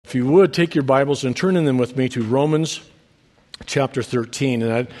If you would, take your Bibles and turn in them with me to Romans chapter 13.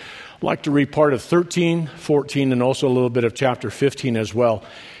 And I'd like to read part of 13, 14, and also a little bit of chapter 15 as well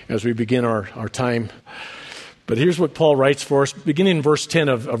as we begin our time. But here's what Paul writes for us, beginning in verse 10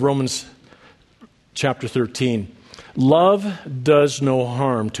 of Romans chapter 13. Love does no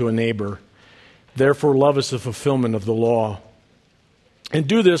harm to a neighbor. Therefore, love is the fulfillment of the law. And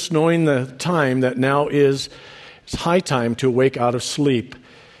do this knowing the time that now is high time to awake out of sleep.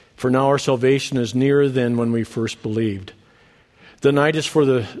 For now our salvation is nearer than when we first believed. The night is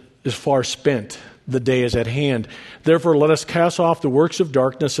far spent. The day is at hand. Therefore, let us cast off the works of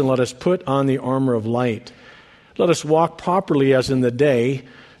darkness and let us put on the armor of light. Let us walk properly as in the day,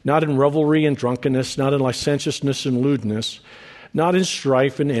 not in revelry and drunkenness, not in licentiousness and lewdness, not in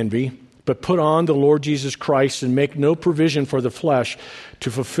strife and envy, but put on the Lord Jesus Christ and make no provision for the flesh to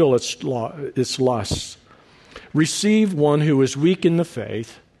fulfill its lusts. Receive one who is weak in the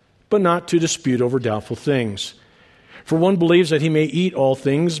faith, but not to dispute over doubtful things. For one believes that he may eat all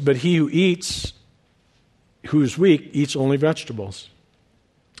things, but he who is weak, eats only vegetables.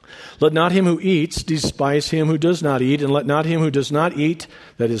 Let not him who eats despise him who does not eat, and let not him who does not eat,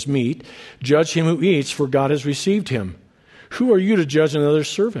 that is meat, judge him who eats, for God has received him. Who are you to judge another's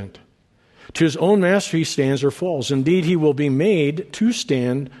servant? To his own master he stands or falls. Indeed, he will be made to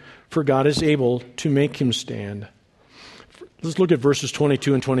stand, for God is able to make him stand. Let's look at verses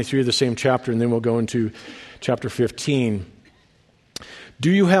 22 and 23 of the same chapter, and then we'll go into chapter 15. Do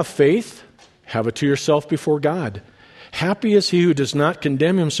you have faith? Have it to yourself before God. Happy is he who does not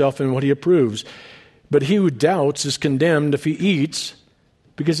condemn himself in what he approves, but he who doubts is condemned if he eats,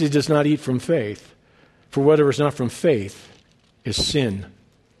 because he does not eat from faith. For whatever is not from faith is sin.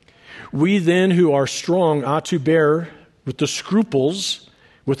 We then who are strong ought to bear with the scruples,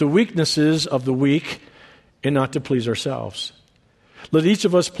 with the weaknesses of the weak, and not to please ourselves. Let each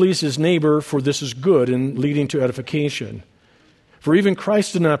of us please his neighbor, for this is good and leading to edification. For even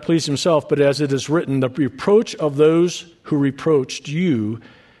Christ did not please himself, but as it is written, the reproach of those who reproached you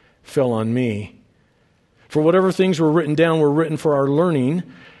fell on me. For whatever things were written down were written for our learning,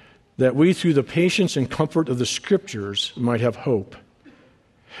 that we through the patience and comfort of the Scriptures might have hope.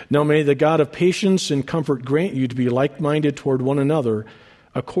 Now may the God of patience and comfort grant you to be like-minded toward one another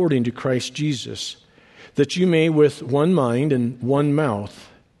according to Christ Jesus, that you may with one mind and one mouth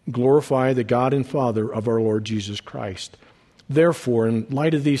glorify the God and Father of our Lord Jesus Christ. Therefore, in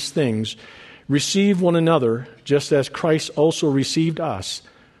light of these things, receive one another, just as Christ also received us,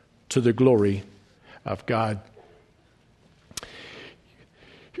 to the glory of God.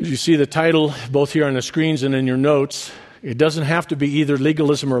 As you see the title both here on the screens and in your notes, it doesn't have to be either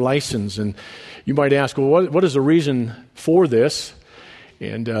legalism or license. And you might ask, well, what is the reason for this?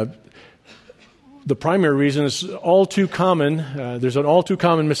 And the primary reason is all too common. There's an all too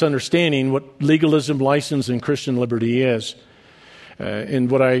common misunderstanding what legalism, license, and Christian liberty is.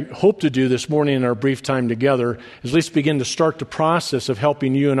 And what I hope to do this morning in our brief time together is at least begin to start the process of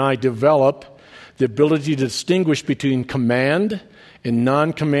helping you and I develop the ability to distinguish between command and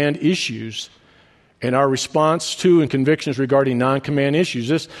non-command issues and our response to and convictions regarding non-command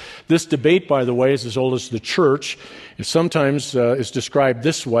issues. This debate, by the way, is as old as the church. It sometimes is described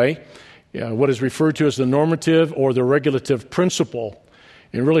this way. What is referred to as the normative or the regulative principle.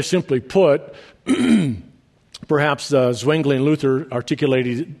 And really simply put, perhaps Zwingli and Luther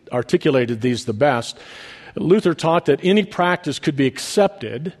articulated these the best. Luther taught that any practice could be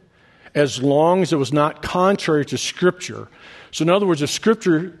accepted as long as it was not contrary to Scripture. So in other words, if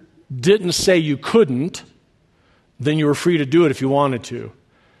Scripture didn't say you couldn't, then you were free to do it if you wanted to.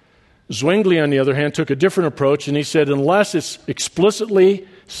 Zwingli, on the other hand, took a different approach, and he said, unless it's explicitly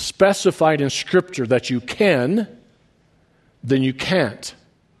specified in Scripture that you can, then you can't.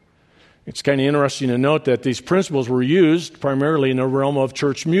 It's kind of interesting to note that these principles were used primarily in the realm of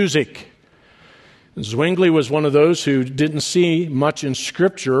church music. Zwingli was one of those who didn't see much in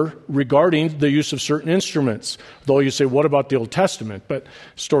Scripture regarding the use of certain instruments. Though you say, what about the Old Testament? But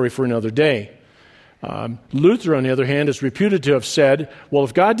story for another day. Luther, on the other hand, is reputed to have said, well,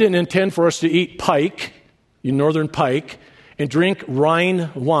 if God didn't intend for us to eat pike, northern pike, and drink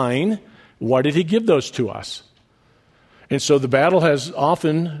Rhine wine, why did he give those to us? And so the battle has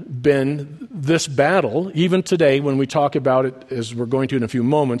often been this battle, even today when we talk about it, as we're going to in a few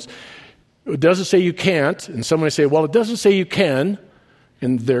moments. It doesn't say you can't, and someone may say, well, it doesn't say you can,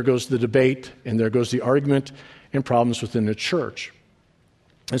 and there goes the debate, and there goes the argument and problems within the church.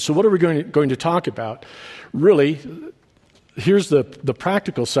 And so what are we going to talk about? Really, here's the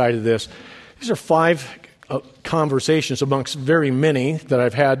practical side of this. These are 5 conversations amongst very many that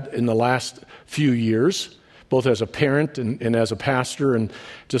I've had in the last few years, both as a parent and as a pastor and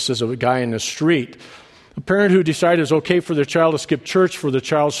just as a guy in the street. A parent who decided it's okay for their child to skip church for the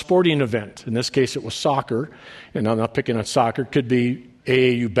child's sporting event. In this case, it was soccer. And I'm not picking on soccer. It could be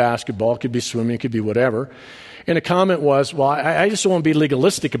AAU basketball. It could be swimming. It could be whatever. And the comment was, well, I just don't want to be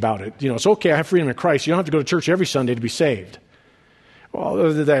legalistic about it. It's okay. I have freedom in Christ. You don't have to go to church every Sunday to be saved.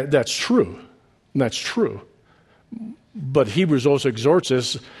 Well, that's true. That's true. But Hebrews also exhorts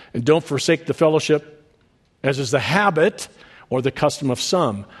us, and don't forsake the fellowship as is the habit or the custom of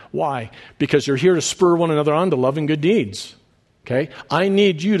some. Why? Because you're here to spur one another on to love and good deeds. Okay? I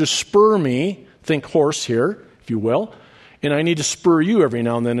need you to spur me, think horse here, if you will, and I need to spur you every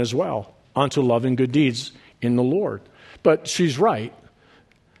now and then as well onto love and good deeds in the Lord. But she's right.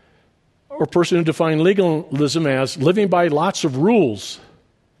 Or a person who defined legalism as living by lots of rules.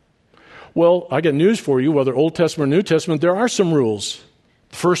 Well, I got news for you, whether Old Testament or New Testament, there are some rules.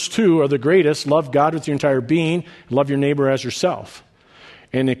 The first two are the greatest. Love God with your entire being. Love your neighbor as yourself.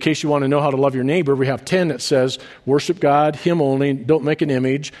 And in case you want to know how to love your neighbor, we have 10 that says, worship God, Him only, don't make an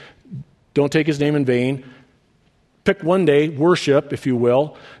image, don't take His name in vain. Pick one day, worship, if you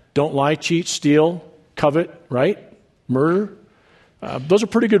will. Don't lie, cheat, steal, covet, right? Murder. Those are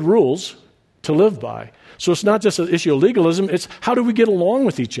pretty good rules to live by. So it's not just an issue of legalism, it's how do we get along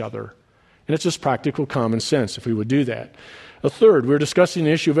with each other? And it's just practical common sense if we would do that. A third, we're discussing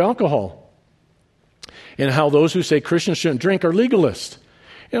the issue of alcohol and how those who say Christians shouldn't drink are legalists.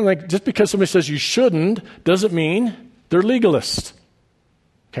 And just because somebody says you shouldn't doesn't mean they're legalists.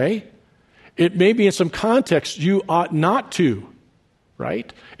 Okay? It may be in some context you ought not to,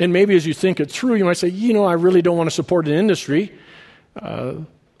 right? And maybe as you think it through, you might say, I really don't want to support an industry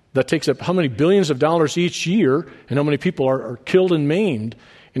that takes up how many billions of dollars each year and how many people are killed and maimed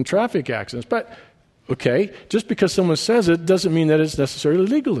in traffic accidents. But, okay, just because someone says it doesn't mean that it's necessarily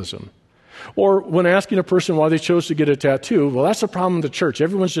legalism. Or when asking a person why they chose to get a tattoo, well, that's the problem in the church.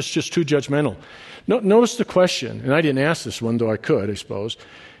 Everyone's just too judgmental. Notice the question, and I didn't ask this one, though I could, I suppose.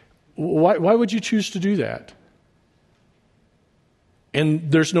 Why would you choose to do that?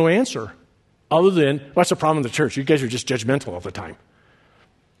 And there's no answer other than, what's the problem in the church? You guys are just judgmental all the time.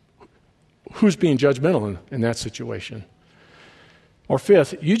 Who's being judgmental in that situation? Or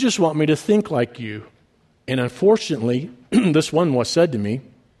fifth, you just want me to think like you. And unfortunately, this one was said to me,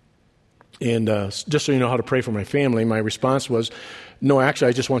 and just so you know how to pray for my family, my response was, no, actually,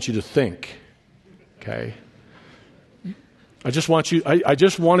 I just want you to think. Okay? I just want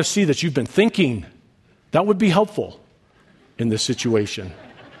to see that you've been thinking. That would be helpful in this situation.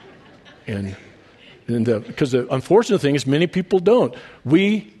 Because the unfortunate thing is many people don't.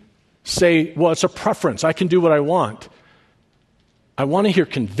 We say, well, it's a preference. I can do what I want. I want to hear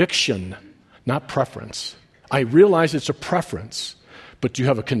conviction, not preference. I realize it's a preference, but you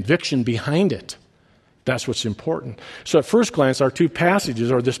have a conviction behind it. That's what's important. So at first glance, our two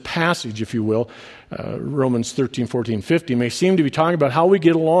passages, or this passage, if you will, Romans 13, 14, 15, may seem to be talking about how we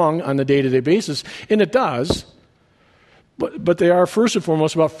get along on a day-to-day basis, and it does, but they are first and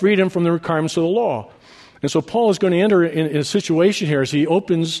foremost about freedom from the requirements of the law. And so Paul is going to enter in a situation here as he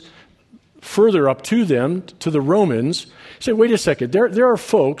opens further up to them, to the Romans. Say, wait a second, there are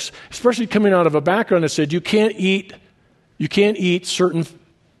folks, especially coming out of a background that said you can't eat certain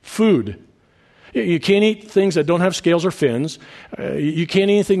food. You can't eat things that don't have scales or fins. You can't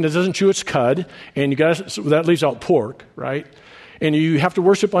eat anything that doesn't chew its cud, and that leaves out pork, right? And you have to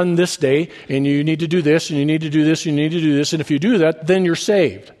worship on this day, and you need to do this, and you need to do this, and you need to do this, and if you do that, then you're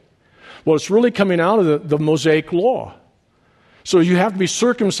saved. Well, it's really coming out of the Mosaic law. So you have to be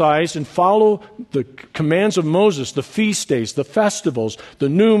circumcised and follow the commands of Moses, the feast days, the festivals, the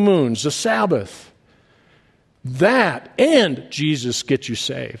new moons, the Sabbath. That and Jesus gets you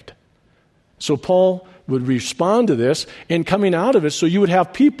saved. So Paul would respond to this, and coming out of it, so you would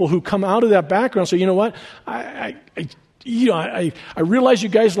have people who come out of that background and say, you know what, I realize you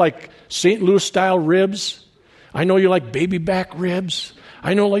guys like St. Louis-style ribs. I know you like baby back ribs.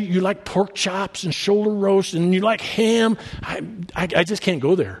 I know you like pork chops and shoulder roast, and you like ham. I just can't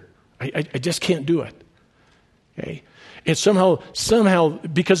go there. I just can't do it. Okay? And somehow,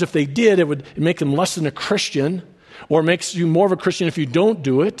 because if they did, it would make them less than a Christian, or makes you more of a Christian if you don't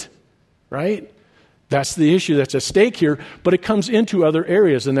do it, right? That's the issue that's at stake here, but it comes into other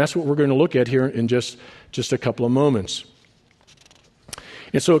areas, and that's what we're going to look at here in just a couple of moments.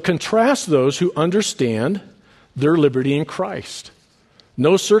 And so it contrasts those who understand their liberty in Christ.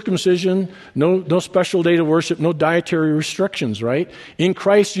 No circumcision, no special day to worship, no dietary restrictions, right? In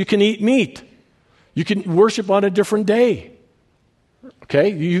Christ, you can eat meat. You can worship on a different day. Okay?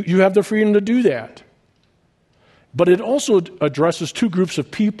 You have the freedom to do that. But it also addresses two groups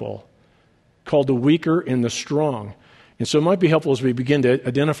of people. called the weaker and the strong. And so it might be helpful as we begin to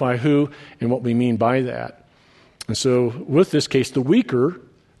identify who and what we mean by that. And so with this case, the weaker,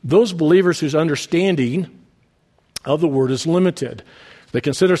 those believers whose understanding of the word is limited. They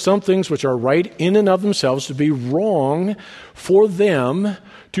consider some things which are right in and of themselves to be wrong for them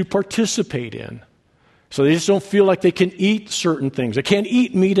to participate in. So they just don't feel like they can eat certain things. They can't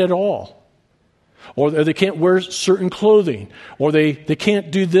eat meat at all. Or they can't wear certain clothing. Or they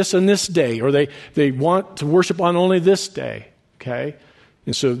can't do this on this day. Or they want to worship on only this day. Okay?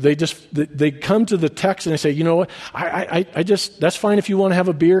 And so they come to the text and they say, you know what, I just, that's fine if you want to have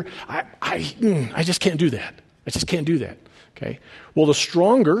a beer. I just can't do that. I just can't do that. Okay? Well, the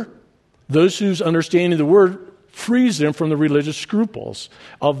stronger, those whose understanding of the word frees them from the religious scruples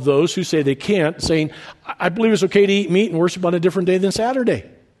of those who say they can't, saying, I believe it's okay to eat meat and worship on a different day than Saturday.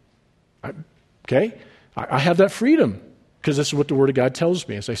 Okay? I have that freedom because this is what the Word of God tells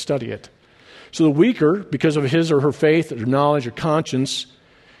me as I study it. So the weaker, because of his or her faith or knowledge or conscience,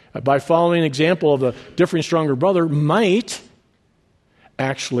 by following an example of a differing, stronger brother, might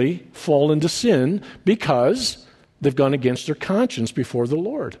actually fall into sin because they've gone against their conscience before the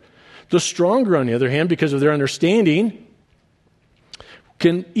Lord. The stronger, on the other hand, because of their understanding,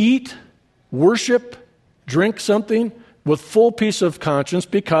 can eat, worship, drink something with full peace of conscience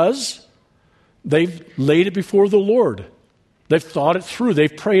because they've laid it before the Lord. They've thought it through.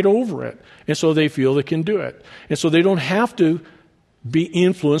 They've prayed over it. And so they feel they can do it. And so they don't have to be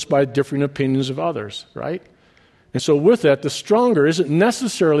influenced by different opinions of others, right? And so with that, the stronger isn't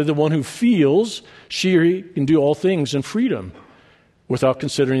necessarily the one who feels she or he can do all things in freedom without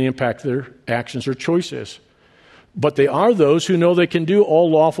considering the impact of their actions or choices. But they are those who know they can do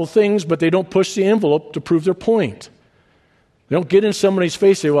all lawful things, but they don't push the envelope to prove their point. They don't get in somebody's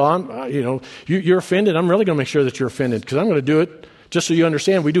face and say, well, you're offended. I'm really going to make sure that you're offended because I'm going to do it just so you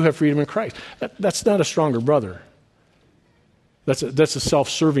understand we do have freedom in Christ. That's not a stronger brother. That's a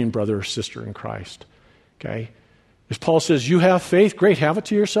self-serving brother or sister in Christ. Okay? As Paul says, you have faith, great, have it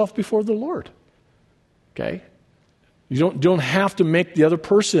to yourself before the Lord. Okay? You don't have to make the other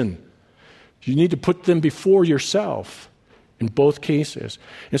person. You need to put them before yourself in both cases.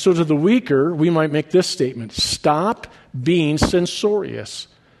 And so to the weaker, we might make this statement: stop being censorious.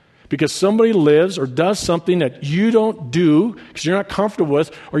 Because somebody lives or does something that you don't do because you're not comfortable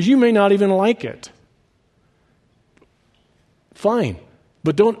with, or you may not even like it. Fine.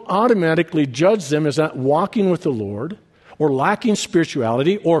 But don't automatically judge them as not walking with the Lord or lacking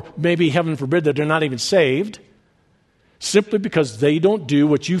spirituality, or maybe, heaven forbid, that they're not even saved, simply because they don't do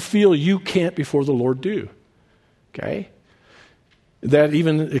what you feel you can't before the Lord do. Okay? That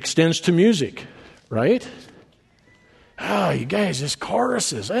even extends to music, right? You guys, this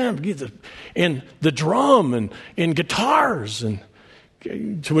choruses and the drum and guitars, and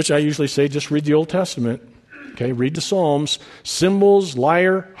to which I usually say, just read the Old Testament. Okay, read the Psalms, cymbals,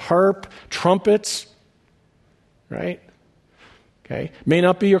 lyre, harp, trumpets, right? Okay, may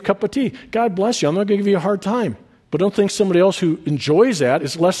not be your cup of tea. God bless you. I'm not going to give you a hard time. But don't think somebody else who enjoys that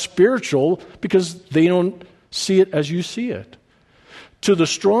is less spiritual because they don't see it as you see it. To the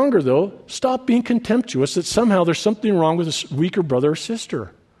stronger, though, stop being contemptuous that somehow there's something wrong with a weaker brother or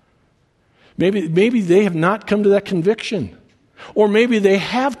sister. Maybe they have not come to that conviction. Or maybe they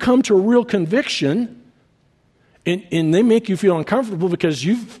have come to a real conviction, and they make you feel uncomfortable because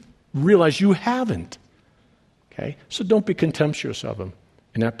you've realized you haven't. Okay? So don't be contemptuous of them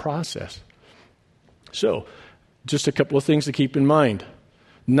in that process. So, just a couple of things to keep in mind.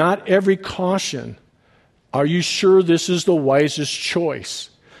 Not every caution, are you sure this is the wisest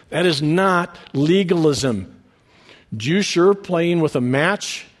choice? That is not legalism. Do you sure playing with a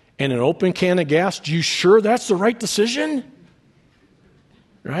match and an open can of gas, do you sure that's the right decision?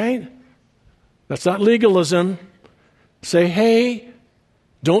 Right? That's not legalism. Say, hey,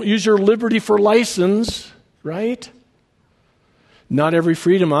 don't use your liberty for license, right? Not every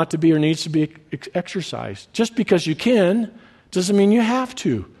freedom ought to be or needs to be exercised. Just because you can doesn't mean you have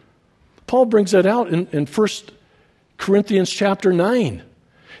to. Paul brings that out in 1 Corinthians chapter 9.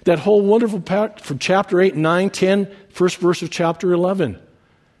 That whole wonderful part from chapter 8, 9, 10, first verse of chapter 11.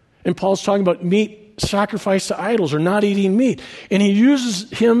 And Paul's talking about meat sacrificed to idols or not eating meat. And he uses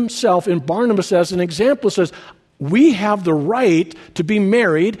himself and Barnabas as an example. He says, we have the right to be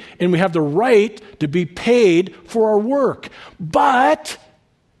married and we have the right to be paid for our work. But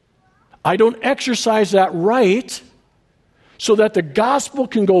I don't exercise that right so that the gospel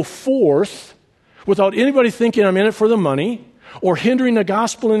can go forth without anybody thinking I'm in it for the money or hindering the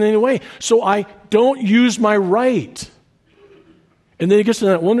gospel in any way. So I don't use my right. And then he gets to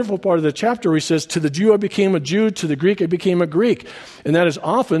that wonderful part of the chapter where he says, to the Jew I became a Jew, to the Greek I became a Greek. And that is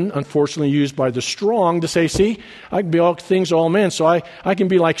often, unfortunately, used by the strong to say, see, I can be all things to all men, so I can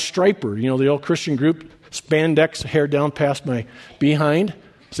be like Striper, the old Christian group, spandex, hair down past my behind.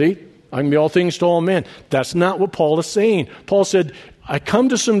 See, I can be all things to all men. That's not what Paul is saying. Paul said, I come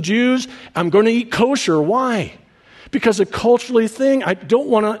to some Jews, I'm going to eat kosher. Why? Because a culturally thing, I don't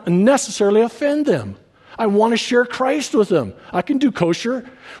want to necessarily offend them. I want to share Christ with them. I can do kosher.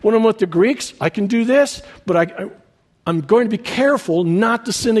 When I'm with the Greeks, I can do this, but I'm going to be careful not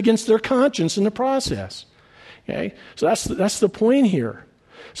to sin against their conscience in the process. Okay? So that's the point here.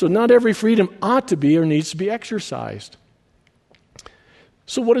 So not every freedom ought to be or needs to be exercised.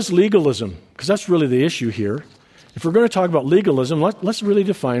 So what is legalism? Because that's really the issue here. If we're going to talk about legalism, let's really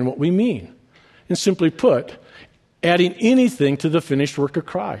define what we mean. And simply put, adding anything to the finished work of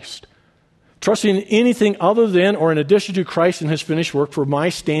Christ. Trusting in anything other than or in addition to Christ and his finished work for my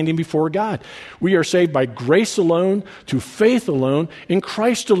standing before God. We are saved by grace alone, through faith alone, in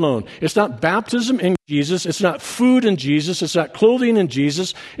Christ alone. It's not baptism in Jesus. It's not food in Jesus. It's not clothing in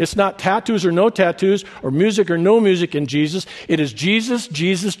Jesus. It's not tattoos or no tattoos or music or no music in Jesus. It is Jesus,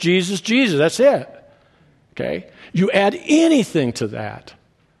 Jesus, Jesus, Jesus. That's it. Okay? You add anything to that,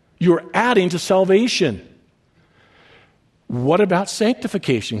 you're adding to salvation. What about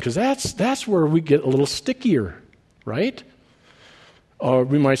sanctification? Because that's where we get a little stickier, right? Or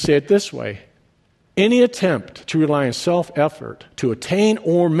we might say it this way. Any attempt to rely on self-effort to attain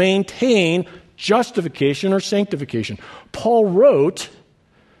or maintain justification or sanctification. Paul wrote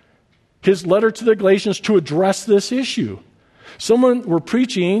his letter to the Galatians to address this issue.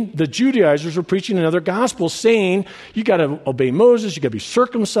 The Judaizers were preaching another gospel saying, you got to obey Moses, you got to be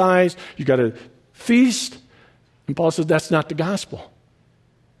circumcised, you got to feast. And Paul says, that's not the gospel.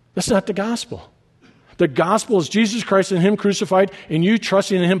 That's not the gospel. The gospel is Jesus Christ and him crucified, and you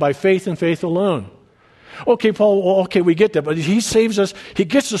trusting in him by faith and faith alone. Okay, Paul, we get that, but he saves us, he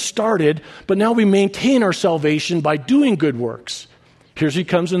gets us started, but now we maintain our salvation by doing good works. Here he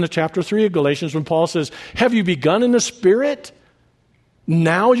comes in the chapter 3 of Galatians when Paul says, have you begun in the Spirit?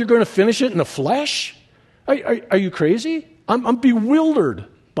 Now you're going to finish it in the flesh? Are you crazy? I'm bewildered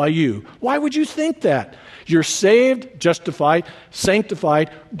by you. Why would you think that? You're saved, justified,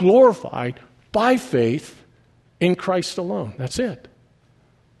 sanctified, glorified by faith in Christ alone. That's it.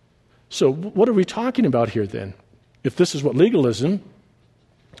 So what are we talking about here then? If this is what legalism,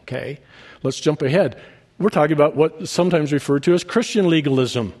 okay, let's jump ahead. We're talking about what is sometimes referred to as Christian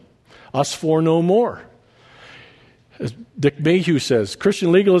legalism. Us for no more. As Dick Mayhew says,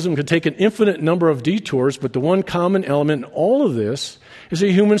 Christian legalism can take an infinite number of detours, but the one common element in all of this is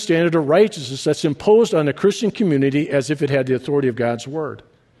a human standard of righteousness that's imposed on the Christian community as if it had the authority of God's word.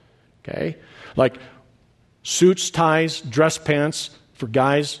 Okay? Like suits, ties, dress pants for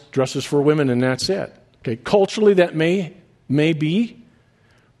guys, dresses for women, and that's it. Okay? Culturally, that may be,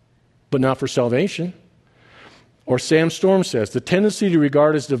 but not for salvation. Or Sam Storm says, the tendency to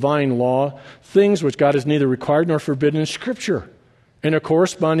regard as divine law things which God has neither required nor forbidden in Scripture, and a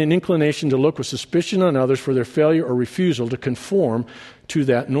corresponding inclination to look with suspicion on others for their failure or refusal to conform to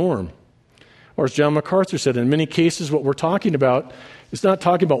that norm. Or as John MacArthur said, in many cases what we're talking about is not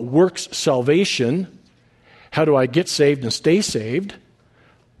talking about works salvation, how do I get saved and stay saved,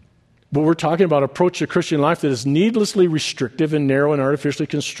 but we're talking about approach to Christian life that is needlessly restrictive and narrow and artificially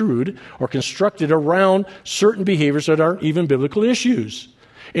construed or constructed around certain behaviors that aren't even biblical issues,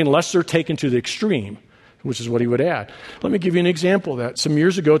 unless they're taken to the extreme, which is what he would add. Let me give you an example of that. Some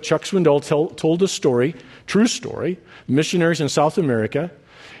years ago, Chuck Swindoll told a story, true story, missionaries in South America,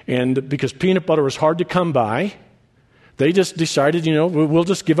 and because peanut butter was hard to come by, they just decided, we'll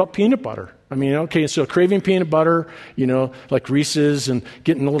just give up peanut butter. So craving peanut butter, like Reese's and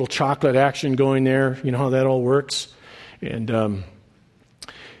getting a little chocolate action going there, you know how that all works. And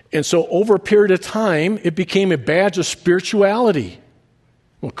so over a period of time, it became a badge of spirituality.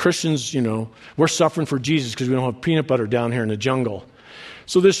 Well, Christians, we're suffering for Jesus because we don't have peanut butter down here in the jungle.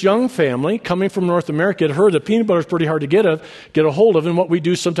 So this young family coming from North America had heard that peanut butter is pretty hard to get a hold of. And what we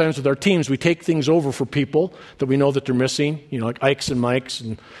do sometimes with our teams, we take things over for people that we know that they're missing, like Ike's and Mike's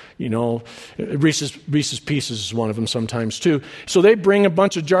and, Reese's Pieces is one of them sometimes too. So they bring a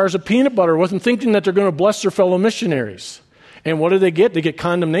bunch of jars of peanut butter with them thinking that they're going to bless their fellow missionaries. And what do they get? They get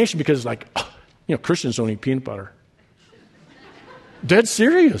condemnation because Christians don't eat peanut butter. Dead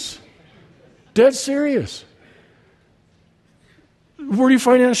serious. Dead serious. Where do you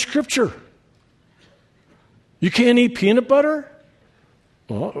find that in Scripture? You can't eat peanut butter?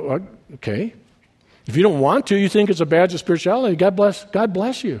 Well, okay. If you don't want to, you think it's a badge of spirituality, God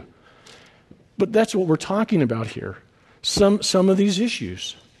bless you. But that's what we're talking about here. some of these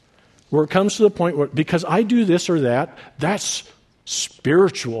issues where it comes to the point where, because I do this or that, that's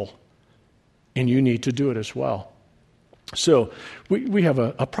spiritual, and you need to do it as well. So we have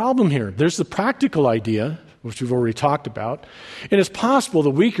a problem here. There's the practical idea, which we've already talked about, and it's possible the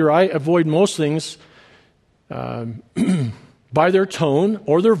weaker I avoid most things by their tone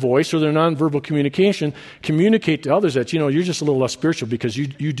or their voice or their nonverbal communication, communicate to others that, you're just a little less spiritual because you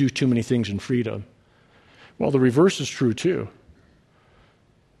do too many things in freedom. Well, the reverse is true too.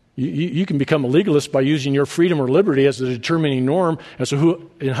 You can become a legalist by using your freedom or liberty as the determining norm as to who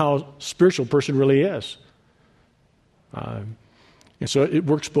and how spiritual a person really is. And so it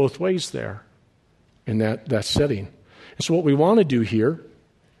works both ways there in that setting. And so what we want to do here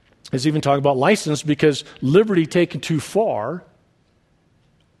is even talk about license, because liberty taken too far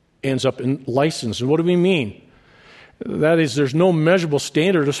ends up in license. And what do we mean? That is, there's no measurable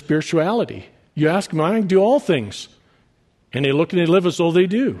standard of spirituality. You ask them, I can do all things. And they look and they live as though they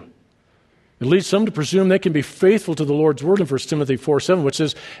do. It leads some to presume they can be faithful to the Lord's word in 1 Timothy 4:7, which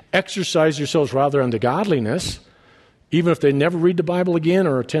says, exercise yourselves rather unto godliness, even if they never read the Bible again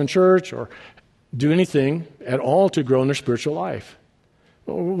or attend church or do anything at all to grow in their spiritual life.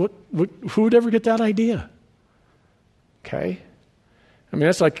 Who would ever get that idea? Okay? I mean,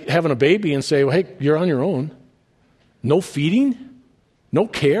 that's like having a baby and say, well, hey, you're on your own. No feeding, no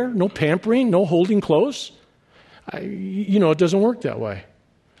care, no pampering, no holding close. It doesn't work that way.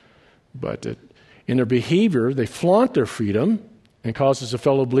 But in their behavior, they flaunt their freedom and causes a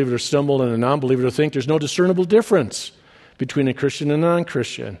fellow believer to stumble and a non-believer to think there's no discernible difference between a Christian and a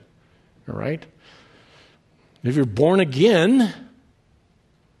non-Christian. All right? If you're born again,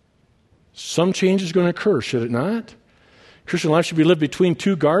 some change is going to occur, should it not? Christian life should be lived between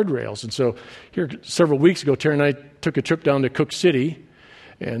two guardrails. And so here, several weeks ago, Terry and I took a trip down to Cook City,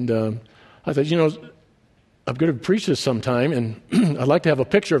 and I thought, I'm going to preach this sometime, and I'd like to have a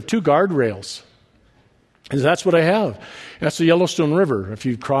picture of two guardrails. And that's what I have. That's the Yellowstone River. If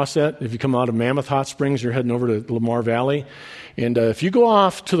you cross that, if you come out of Mammoth Hot Springs, you're heading over to Lamar Valley. And if you go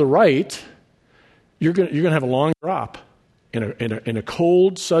off to the right, you're going to have a long drop in a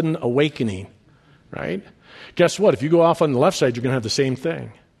cold, sudden awakening, right? Guess what? If you go off on the left side, you're going to have the same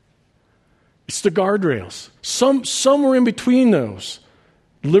thing. It's the guardrails. Somewhere in between those,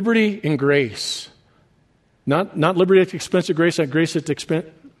 liberty and grace. Not liberty at the expense of grace, not grace at the expense.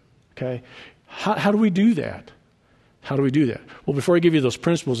 Okay? How do we do that? How do we do that? Well, before I give you those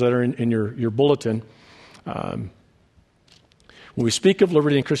principles that are in your bulletin, when we speak of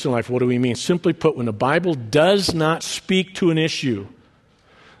liberty in Christian life, what do we mean? Simply put, when the Bible does not speak to an issue,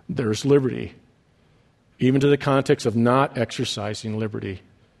 there's liberty, even to the context of not exercising liberty.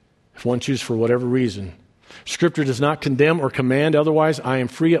 If one chooses for whatever reason. Scripture does not condemn or command otherwise. I am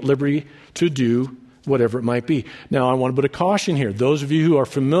free at liberty to do whatever it might be. Now, I want to put a caution here. Those of you who are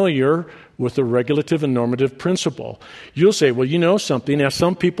familiar with the regulative and normative principle, you'll say, well, you know something, as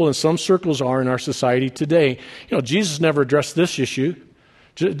some people in some circles are in our society today. Jesus never addressed this issue.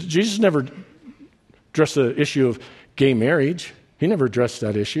 Jesus never addressed the issue of gay marriage. He never addressed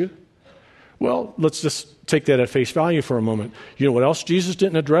that issue. Well, let's just take that at face value for a moment. You know what else Jesus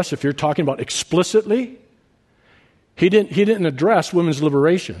didn't address? If you're talking about explicitly, he didn't address women's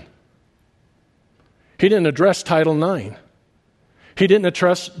liberation. He didn't address Title IX. He didn't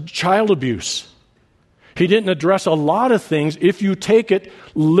address child abuse. He didn't address a lot of things if you take it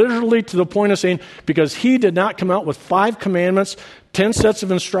literally to the point of saying, because he did not come out with 5 commandments, 10 sets of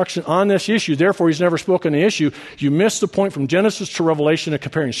instruction on this issue, therefore he's never spoken the issue. You miss the point from Genesis to Revelation of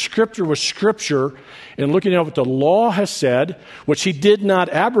comparing Scripture with Scripture and looking at what the law has said, which he did not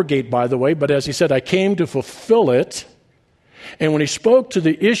abrogate, by the way, but as he said, I came to fulfill it. And when he spoke to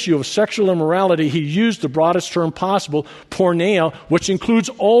the issue of sexual immorality, he used the broadest term possible, porneia, which includes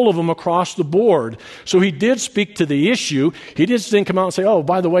all of them across the board. So he did speak to the issue. He didn't come out and say, oh,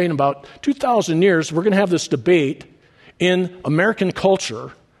 by the way, in about 2,000 years, we're going to have this debate in American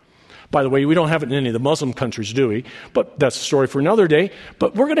culture. By the way, we don't have it in any of the Muslim countries, do we? But that's a story for another day.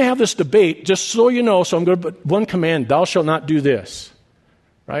 But we're going to have this debate, just so you know, so I'm going to put one command, thou shalt not do this,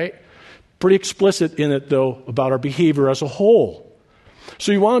 right? Pretty explicit in it, though, about our behavior as a whole.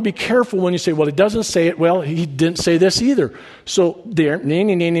 So you want to be careful when you say, well, it doesn't say it. Well, he didn't say this either. So what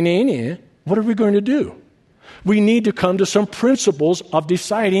are we going to do? We need to come to some principles of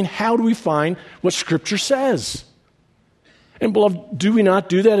deciding how do we find what Scripture says. And beloved, do we not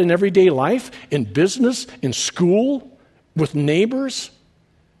do that in everyday life, in business, in school, with neighbors?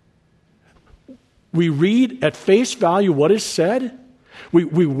 We read at face value what is said.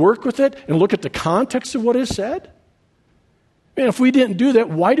 We work with it and look at the context of what is said. And if we didn't do that,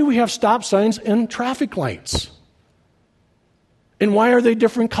 why do we have stop signs and traffic lights? And why are they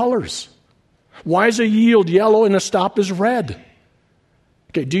different colors? Why is a yield yellow and a stop is red?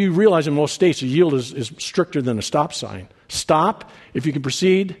 Okay, do you realize in most states a yield is stricter than a stop sign? Stop, if you can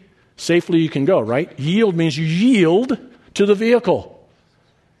proceed safely, you can go, right? Yield means you yield to the vehicle.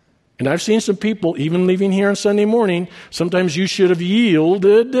 And I've seen some people, even leaving here on Sunday morning, sometimes you should have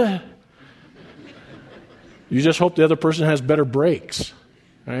yielded. You just hope the other person has better brakes,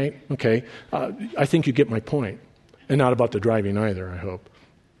 right? Okay, I think you get my point. And not about the driving either, I hope.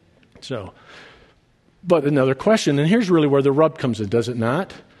 So, but another question, and here's really where the rub comes in, does it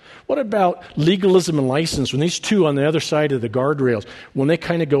not? What about legalism and license, when these two on the other side of the guardrails, when they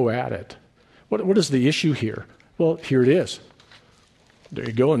kind of go at it? What is the issue here? Well, here it is. There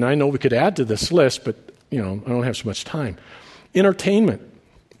you go, and I know we could add to this list, but, I don't have so much time. Entertainment,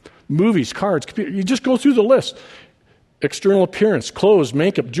 movies, cards, computer, you just go through the list. External appearance, clothes,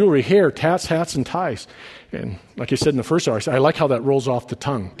 makeup, jewelry, hair, tats, hats, and ties. And like I said in the first hour, I like how that rolls off the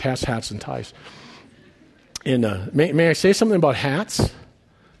tongue, tats, hats, and ties. And may I say something about hats?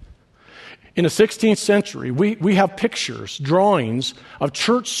 In the 16th century, we have pictures, drawings of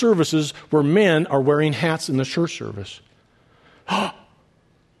church services where men are wearing hats in the church service. I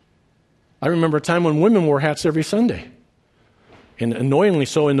remember a time when women wore hats every Sunday. And annoyingly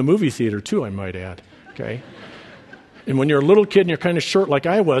so in the movie theater too, I might add. Okay? And when you're a little kid and you're kind of short like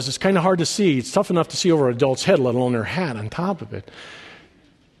I was, it's kind of hard to see. It's tough enough to see over an adult's head, let alone their hat on top of it.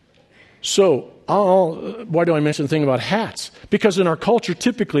 So, why do I mention the thing about hats? Because in our culture,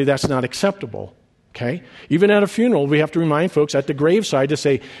 typically that's not acceptable. Okay? Even at a funeral, we have to remind folks at the graveside to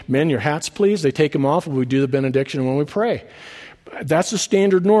say, men, your hats, please. They take them off when we do the benediction and when we pray. That's the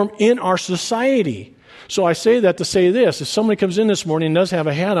standard norm in our society. So I say that to say this. If somebody comes in this morning and does have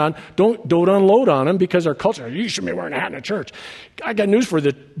a hat on, don't unload on them because our culture, you shouldn't be wearing a hat in a church. I got news for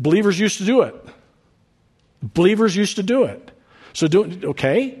you. Believers used to do it. Believers used to do it. So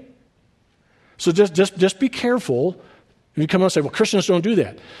okay? So just be careful. You come out and say, well, Christians don't do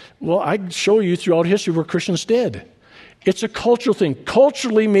that. Well, I show you throughout history where Christians did. It's a cultural thing.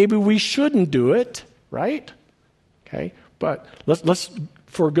 Culturally, maybe we shouldn't do it, right? Okay? But let's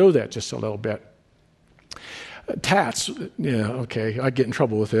forego that just a little bit. Tats, yeah, okay, I get in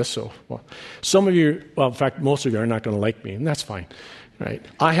trouble with this. So, some of you, in fact, most of you are not going to like me, and that's fine, right?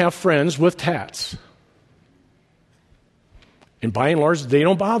 I have friends with tats. And by and large, they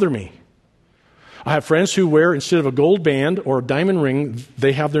don't bother me. I have friends who wear, instead of a gold band or a diamond ring,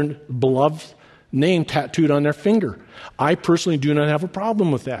 they have their beloved name tattooed on their finger. I personally do not have a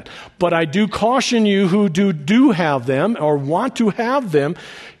problem with that. But I do caution you who do have them or want to have them,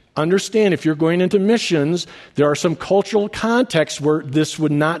 understand if you're going into missions, there are some cultural contexts where this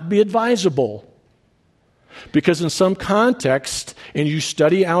would not be advisable. Because in some context, and you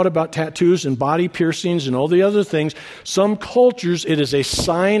study out about tattoos and body piercings and all the other things, some cultures, it is a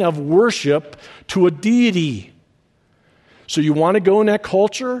sign of worship to a deity. So you want to go in that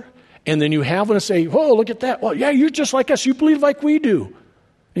culture, and then you have one and say, oh, look at that. Well, yeah, you're just like us. You believe like we do. And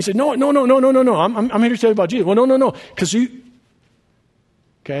you say, no. I'm here to tell you about Jesus. Well, no. Because you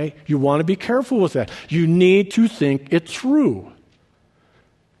want to be careful with that. You need to think it through.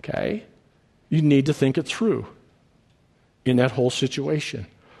 Okay? You need to think it through in that whole situation.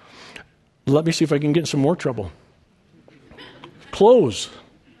 Let me see if I can get in some more trouble. Clothes.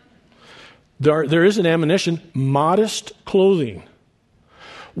 There is an admonition, modest clothing.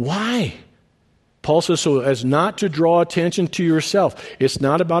 Why? Paul says, so as not to draw attention to yourself. It's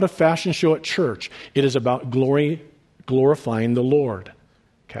not about a fashion show at church. It is about glorifying the Lord.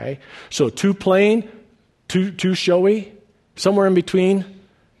 Okay? So too plain, too showy, somewhere in between,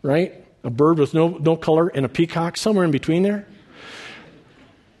 right? A bird with no color and a peacock, somewhere in between there.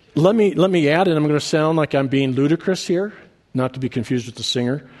 Let me add, and I'm going to sound like I'm being ludicrous here, not to be confused with the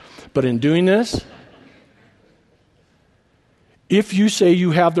singer, but in doing this, if you say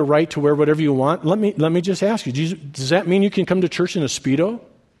you have the right to wear whatever you want, let me just ask you, does that mean you can come to church in a Speedo?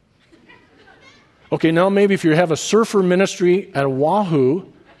 Okay, now maybe if you have a surfer ministry at Oahu,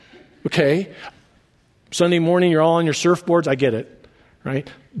 okay, Sunday morning you're all on your surfboards, I get it, right?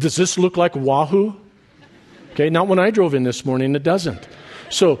 Does this look like Oahu? Okay, not when I drove in this morning, it doesn't.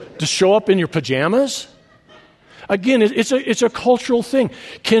 So to show up in your pajamas? Again, it's a cultural thing.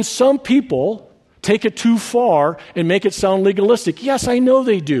 Can some people take it too far and make it sound legalistic? Yes, I know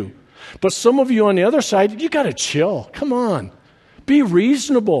they do. But some of you on the other side, you got to chill. Come on. Be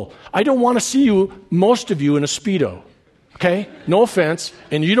reasonable. I don't want to see you, most of you, in a Speedo. Okay? No offense.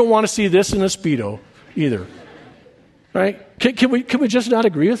 And you don't want to see this in a Speedo either. Right? Can we just not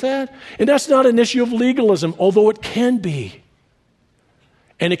agree with that? And that's not an issue of legalism, although it can be.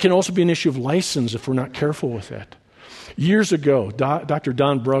 And it can also be an issue of license if we're not careful with it. Years ago, Dr.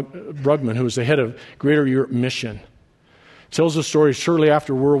 Don Brugman, who was the head of Greater Europe Mission, tells the story shortly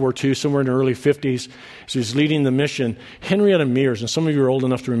after World War II, somewhere in the early 50s, as he's leading the mission. Henrietta Mears, and some of you are old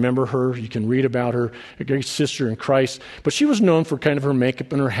enough to remember her. You can read about her, a great sister in Christ. But she was known for kind of her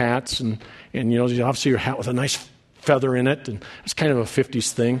makeup and her hats, and obviously her hat with a nice feather in it, and it's kind of a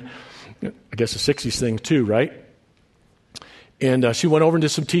 50s thing. I guess a 60s thing too, right? And she went over and did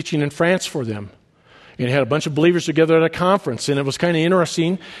some teaching in France for them. And had a bunch of believers together at a conference, and it was kind of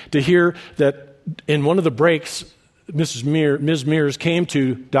interesting to hear that in one of the breaks, Ms. Mears came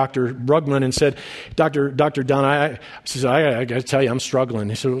to Dr. Brugman and said, Dr. Don, I got to tell you, I'm struggling.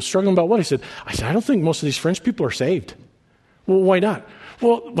 He said, well, struggling about what? He said, I don't think most of these French people are saved. Well, why not?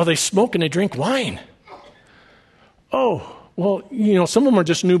 Well, they smoke and they drink wine. Oh, well, some of them are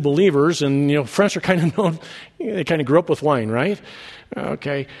just new believers, and, French are kind of known, they kind of grew up with wine, right?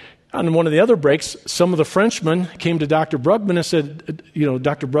 Okay. On one of the other breaks, some of the Frenchmen came to Dr. Brugman and said,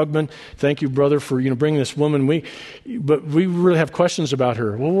 Dr. Brugman, thank you, brother, for bringing this woman. But we really have questions about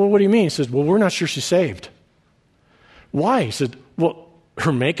her. Well, what do you mean? He says, well, we're not sure she's saved. Why? He said, well,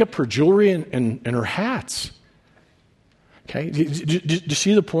 her makeup, her jewelry, and her hats. Okay, do you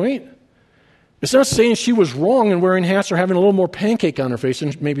see the point? It's not saying she was wrong in wearing hats or having a little more pancake on her face,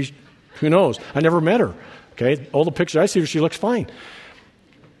 and maybe, who knows? I never met her. Okay, all the pictures I see of her, she looks fine.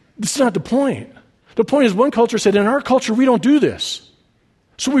 That's not the point. The point is one culture said, in our culture, we don't do this.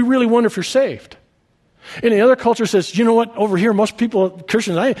 So we really wonder if you're saved. And the other culture says, you know what, over here, most people,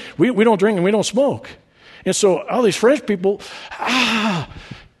 Christians, we don't drink and we don't smoke. And so all these French people,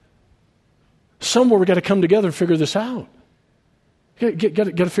 somewhere we got to come together and figure this out.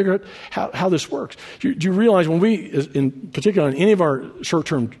 Got to figure out how this works. Do you realize when we, in particular in any of our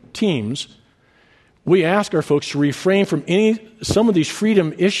short-term teams, we ask our folks to refrain from some of these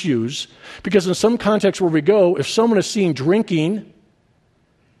freedom issues, because in some contexts where we go, if someone is seen drinking,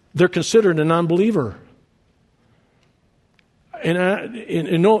 they're considered a non-believer.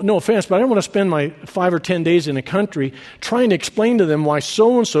 And no offense, but I don't want to spend my 5 or 10 days in a country trying to explain to them why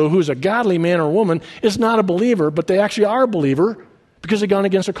so-and-so, who's a godly man or woman, is not a believer, but they actually are a believer because they've gone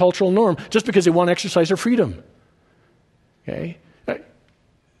against a cultural norm, just because they want to exercise their freedom. Okay?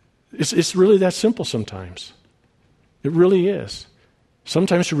 It's really that simple sometimes. It really is.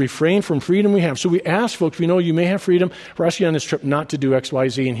 Sometimes to refrain from freedom we have. So we ask folks, we know you may have freedom. We're asking you on this trip not to do X, Y,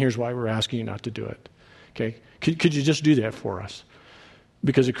 Z, and here's why we're asking you not to do it. Okay? Could you just do that for us?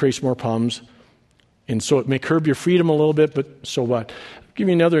 Because it creates more problems. And so it may curb your freedom a little bit, but so what? I'll give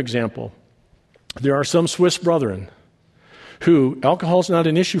you another example. There are some Swiss brethren who alcohol is not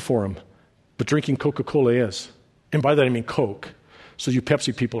an issue for them, but drinking Coca-Cola is. And by that I mean Coke. So you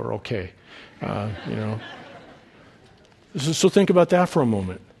Pepsi people are okay, So think about that for a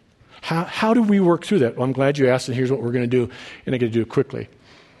moment. How do we work through that? Well, I'm glad you asked, and here's what we're going to do, and I'm going to do it quickly.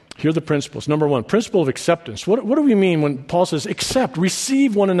 Here are the principles. Number one, principle of acceptance. What do we mean when Paul says accept,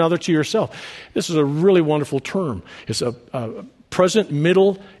 receive one another to yourself? This is a really wonderful term. It's a present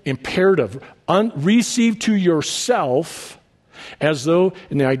middle imperative. Receive to yourself, as though,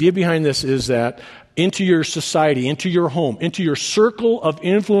 and the idea behind this is that into your society, into your home, into your circle of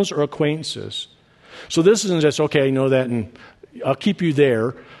influence or acquaintances. So this isn't just, okay, I know that and I'll keep you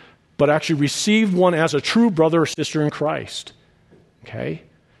there, but actually receive one as a true brother or sister in Christ. Okay?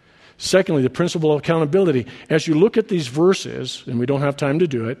 Secondly, the principle of accountability. As you look at these verses, and we don't have time to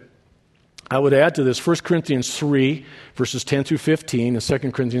do it, I would add to this 1 Corinthians 3, verses 10 through 15, and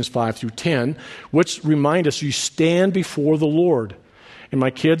 2 Corinthians 5 through 10, which remind us you stand before the Lord. And my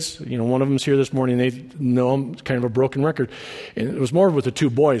kids, one of them's here this morning, they know I'm kind of a broken record. And it was more with the two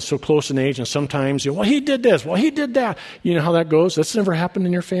boys, so close in age, and sometimes, well, he did this, well, he did that. You know how that goes? That's never happened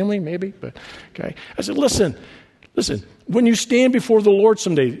in your family, maybe? But okay. I said, listen, when you stand before the Lord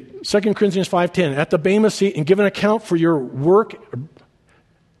someday, 2 Corinthians 5:10, at the Bema seat and give an account for your work,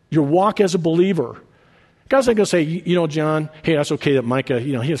 your walk as a believer. God's not going to say, John, hey, that's okay that Micah,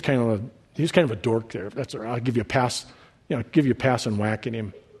 he was kind of a dork there. That's all right. I'll give you a pass. Give you a pass on whacking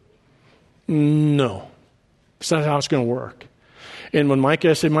him. No. It's not how it's going to work. And when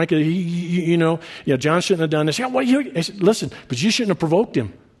Micah said, John shouldn't have done this. I said, listen, but you shouldn't have provoked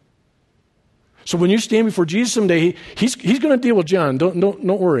him. So when you stand before Jesus someday, he's going to deal with John. Don't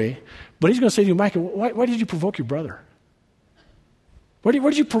worry. But he's going to say to you, Micah, why did you provoke your brother? Why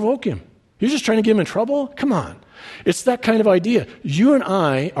did you provoke him? You're just trying to get him in trouble? Come on. It's that kind of idea. You and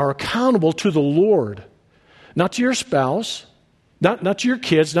I are accountable to the Lord. Not to your spouse, not to your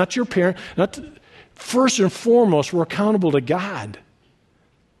kids, not to your parent. First and foremost, we're accountable to God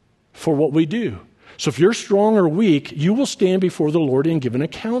for what we do. So if you're strong or weak, you will stand before the Lord and give an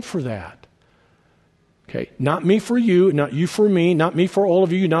account for that. Okay, not me for you, not you for me, not me for all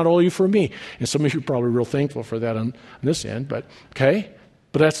of you, not all of you for me. And some of you are probably real thankful for that on this end, but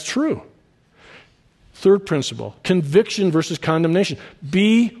that's true. Third principle, conviction versus condemnation.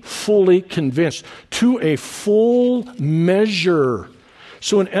 Be fully convinced to a full measure.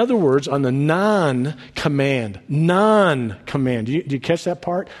 So in other words, on the non-command, do you catch that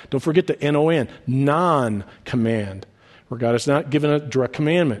part? Don't forget the N-O-N, non-command, where God has not given a direct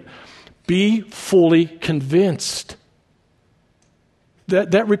commandment. Be fully convinced.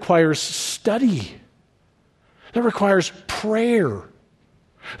 That requires study. That requires prayer.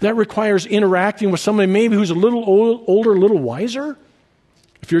 That requires interacting with somebody maybe who's a little older, a little wiser.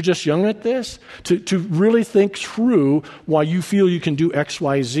 If you're just young at this, to really think through why you feel you can do X,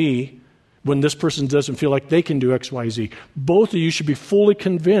 Y, Z when this person doesn't feel like they can do X, Y, Z. Both of you should be fully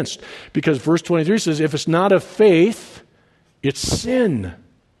convinced, because verse 23 says, if it's not of faith, it's sin.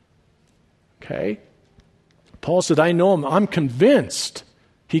 Okay? Paul said, I know him. I'm convinced.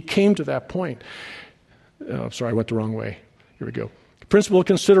 He came to that point. Sorry, I went the wrong way. Here we go. Principle of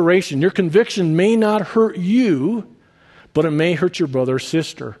consideration. Your conviction may not hurt you, but it may hurt your brother or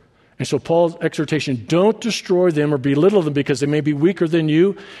sister. And so Paul's exhortation, don't destroy them or belittle them because they may be weaker than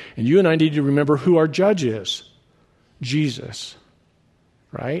you. And you and I need to remember who our judge is. Jesus.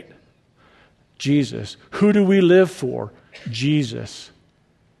 Right? Jesus. Who do we live for? Jesus.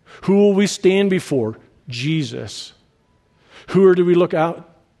 Who will we stand before? Jesus. Who do we look out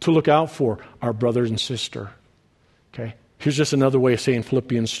for? Our brothers and sister. Okay? Here's just another way of saying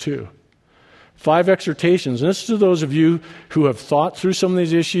Philippians 2. 5 exhortations. And this is to those of you who have thought through some of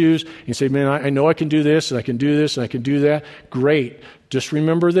these issues and say, man, I know I can do this and I can do this and I can do that. Great. Just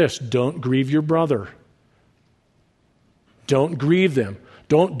remember this. Don't grieve your brother. Don't grieve them.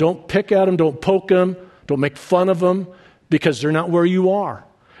 Don't pick at them. Don't poke them. Don't make fun of them because they're not where you are.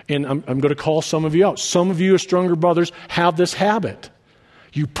 And I'm going to call some of you out. Some of you as stronger brothers have this habit.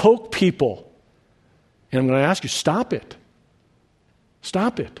 You poke people. And I'm going to ask you, stop it.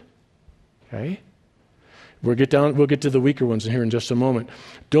 Stop it. Okay? We'll get to the weaker ones here in just a moment.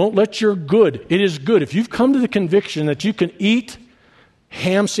 Don't let your good, it is good. If you've come to the conviction that you can eat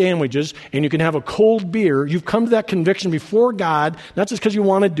ham sandwiches and you can have a cold beer, you've come to that conviction before God, not just because you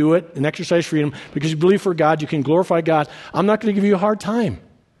want to do it and exercise freedom, because you believe for God, you can glorify God. I'm not going to give you a hard time.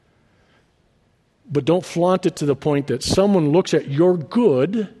 But don't flaunt it to the point that someone looks at your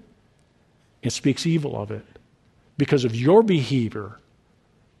good and speaks evil of it because of your behavior.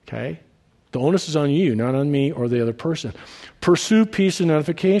 Okay? The onus is on you, not on me or the other person. Pursue peace and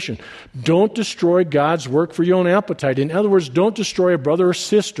edification. Don't destroy God's work for your own appetite. In other words, don't destroy a brother or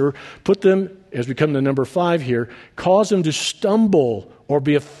sister. Put them, as we come to number 5 here, cause them to stumble or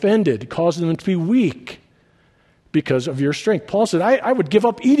be offended, cause them to be weak because of your strength. Paul said, I would give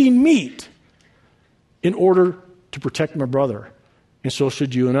up eating meat in order to protect my brother. And so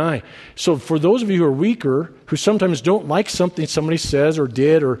should you and I. So for those of you who are weaker, who sometimes don't like something somebody says or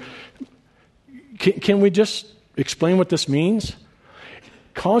did, or can we just explain what this means?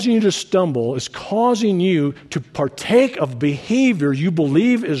 Causing you to stumble is causing you to partake of behavior you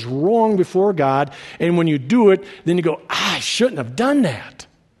believe is wrong before God, and when you do it, then you go, I shouldn't have done that.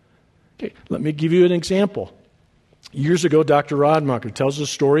 Okay, let me give you an example. Years ago, Dr. Rodmacher tells a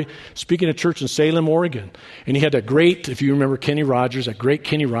story speaking at church in Salem, Oregon. And he had that great, if you remember Kenny Rogers, that great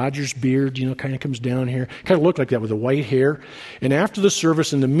Kenny Rogers beard, kind of comes down here. Kind of looked like that with the white hair. And after the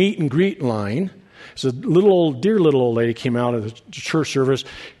service in the meet and greet line, so dear little old lady came out of the church service.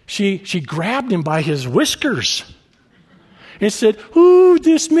 She grabbed him by his whiskers and said, ooh,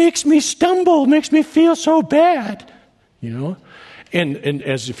 this makes me stumble, makes me feel so bad. And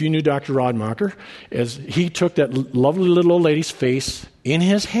as if you knew Dr. Rodmacher, as he took that lovely little old lady's face in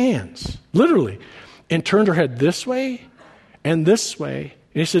his hands, literally, and turned her head this way and this way.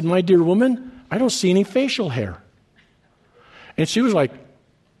 And he said, my dear woman, I don't see any facial hair. And she was like,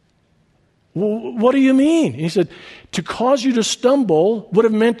 well, what do you mean? And he said, to cause you to stumble would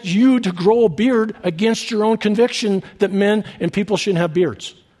have meant you to grow a beard against your own conviction that men and people shouldn't have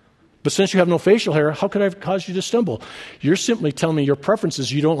beards. But since you have no facial hair, how could I have caused you to stumble? You're simply telling me your preference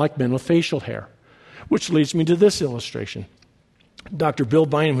is you don't like men with facial hair. Which leads me to this illustration. Dr. Bill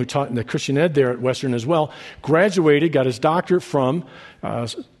Bynum, who taught in the Christian Ed there at Western as well, graduated, got his doctorate from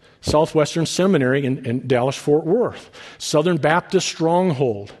Southwestern Seminary in Dallas-Fort Worth, Southern Baptist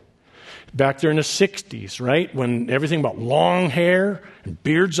stronghold. Back there in the 60s, right, when everything about long hair and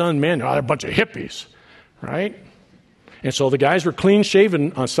beards on men, they're a bunch of hippies, right? And so the guys were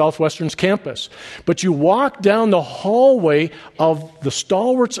clean-shaven on Southwestern's campus. But you walk down the hallway of the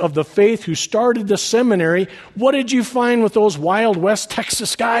stalwarts of the faith who started the seminary, what did you find with those Wild West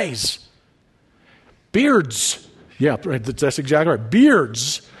Texas guys? Beards. Yeah, that's exactly right.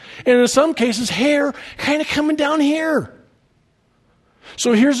 Beards. And in some cases, hair kind of coming down here.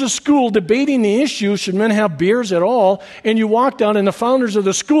 So here's a school debating the issue, should men have beards at all? And you walk down and the founders of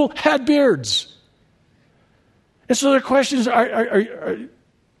the school had beards. And so their question is,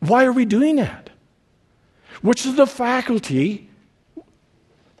 why are we doing that? Which of the faculty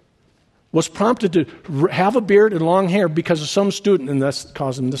was prompted to have a beard and long hair because of some student, and that's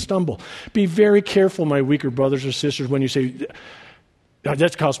caused them to stumble? Be very careful, my weaker brothers or sisters, when you say,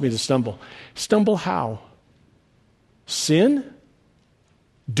 that's caused me to stumble. Stumble how? Sin?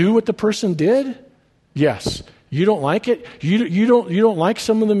 Do what the person did? Yes. You don't like it? You don't like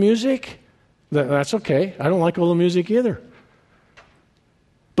some of the music? That's okay. I don't like all the music either.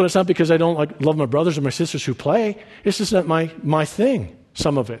 But it's not because I don't love my brothers or my sisters who play. It's just not my thing,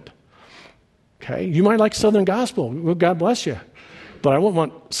 some of it. Okay? You might like Southern gospel. Well, God bless you. But I won't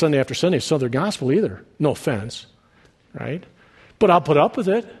want Sunday after Sunday Southern gospel either. No offense. Right? But I'll put up with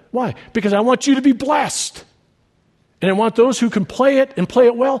it. Why? Because I want you to be blessed. And I want those who can play it and play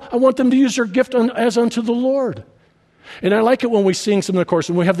it well, I want them to use their gift as unto the Lord. And I like it when we sing some of the chorus,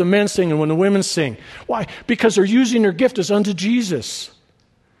 and we have the men sing and when the women sing. Why? Because they're using their gift as unto Jesus.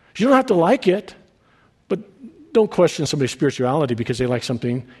 You don't have to like it, but don't question somebody's spirituality because they like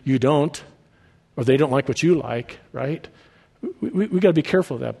something you don't, or they don't like what you like, right? We got to be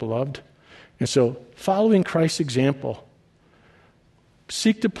careful of that, beloved. And so, following Christ's example,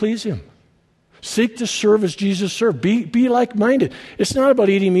 seek to please Him. Seek to serve as Jesus served. Be like-minded. It's not about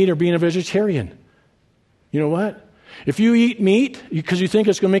eating meat or being a vegetarian. You know what? If you eat meat because you think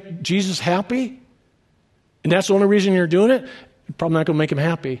it's going to make Jesus happy, and that's the only reason you're doing it, you're probably not going to make Him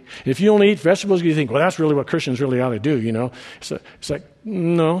happy. If you only eat vegetables, you think, well, that's really what Christians really ought to do, you know. It's like,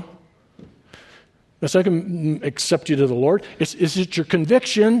 no. That's not going to accept you to the Lord. Is it your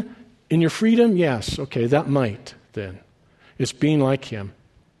conviction in your freedom? Yes. Okay, that might then. It's being like Him.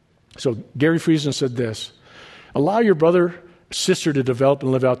 So Gary Friesen said this: allow your brother, sister to develop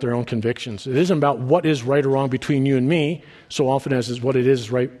and live out their own convictions. It isn't about what is right or wrong between you and me, so often as is what it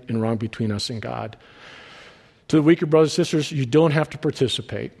is right and wrong between us and God. To the weaker brothers and sisters, you don't have to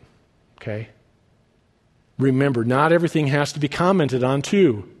participate, okay? Remember, not everything has to be commented on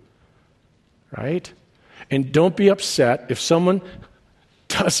too, right? And don't be upset if someone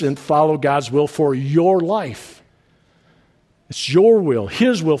doesn't follow God's will for your life. It's your will,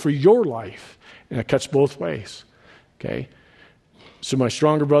 His will for your life. And it cuts both ways. Okay? So my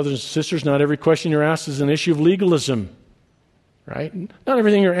stronger brothers and sisters, not every question you're asked is an issue of legalism. Right? Not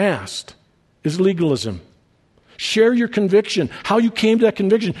everything you're asked is legalism. Share your conviction, how you came to that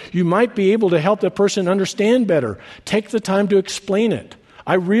conviction. You might be able to help that person understand better. Take the time to explain it.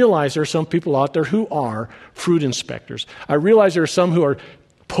 I realize there are some people out there who are fruit inspectors. I realize there are some who are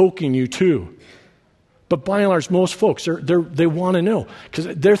poking you too. But by and large, most folks, they want to know because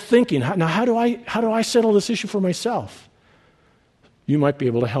they're thinking, now how do I settle this issue for myself? You might be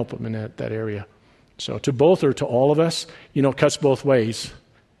able to help them in that area. So to both or to all of us, it cuts both ways.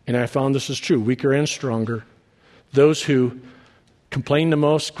 And I found this is true, weaker and stronger. Those who complain the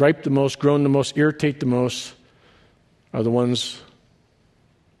most, gripe the most, groan the most, irritate the most are the ones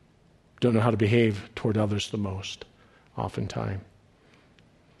who don't know how to behave toward others the most, oftentimes.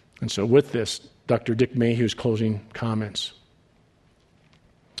 And so with this, Dr. Dick Mayhew's closing comments.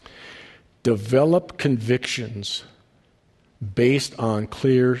 Develop convictions based on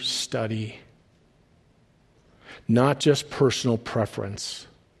clear study, not just personal preference.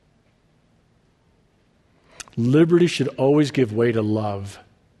 Liberty should always give way to love.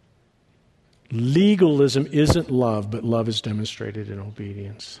 Legalism isn't love, but love is demonstrated in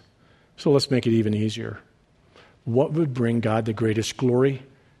obedience. So let's make it even easier. What would bring God the greatest glory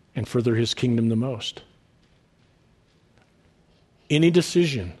and further His kingdom the most? Any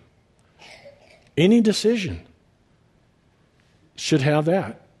decision should have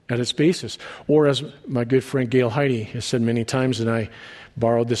that at its basis. Or as my good friend Gail Heidi has said many times, and I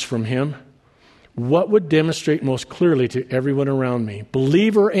borrowed this from him, what would demonstrate most clearly to everyone around me,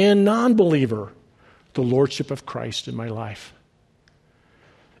 believer and non-believer, the lordship of Christ in my life?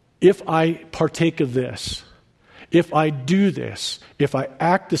 If I partake of this, if I do this, if I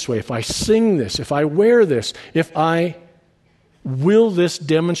act this way, if I sing this, if I wear this, will this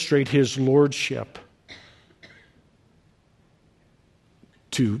demonstrate His lordship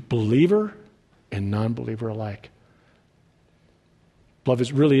to believer and non-believer alike? Love,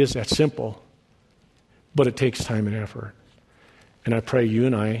 it really is that simple, but it takes time and effort. And I pray you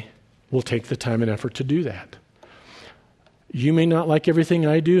and I will take the time and effort to do that. You may not like everything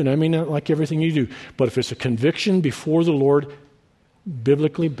I do, and I may not like everything you do, but if it's a conviction before the Lord,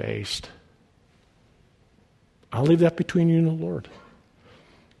 biblically based, I'll leave that between you and the Lord.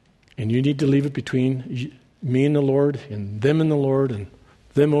 And you need to leave it between me and the Lord, and them and the Lord, and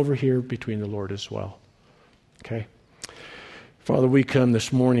them over here between the Lord as well. Okay? Father, we come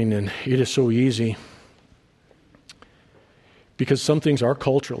this morning, and it is so easy because some things are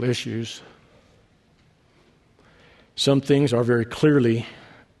cultural issues. Some things are very clearly,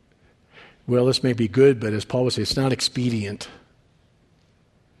 well, this may be good, but as Paul would say, it's not expedient.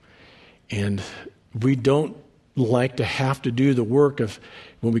 And we don't like to have to do the work of,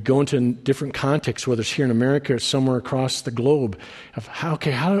 when we go into different contexts, whether it's here in America or somewhere across the globe, of how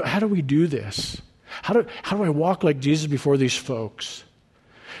do we do this? How do I walk like Jesus before these folks?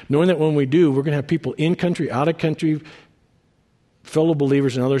 Knowing that when we do, we're going to have people in country, out of country, fellow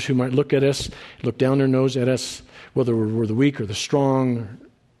believers and others who might look at us, look down their nose at us, whether we're the weak or the strong,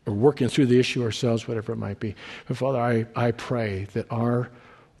 or working through the issue ourselves, whatever it might be. But Father, I pray that our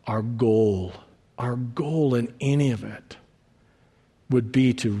goal in any of it would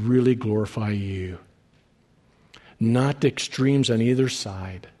be to really glorify you. Not the extremes on either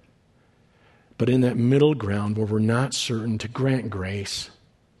side, but in that middle ground where we're not certain, to grant grace,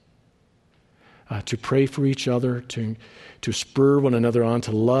 to pray for each other, to spur one another on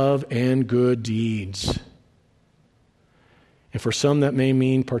to love and good deeds. And for some that may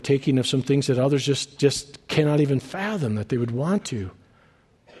mean partaking of some things that others just cannot even fathom that they would want to.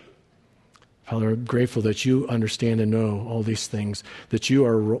 Father, I'm grateful that you understand and know all these things, that you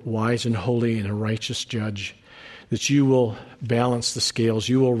are wise and holy and a righteous judge, that you will balance the scales,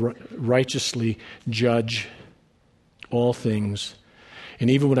 you will righteously judge all things. And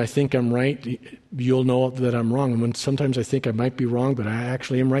even when I think I'm right, you'll know that I'm wrong. And when sometimes I think I might be wrong, but I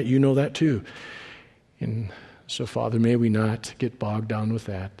actually am right, you know that too. And so, Father, may we not get bogged down with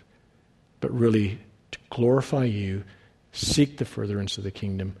that, but really to glorify you, seek the furtherance of the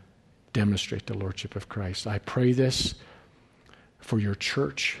kingdom, demonstrate the lordship of Christ. I pray this for your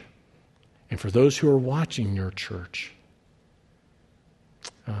church and for those who are watching your church.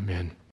 Amen.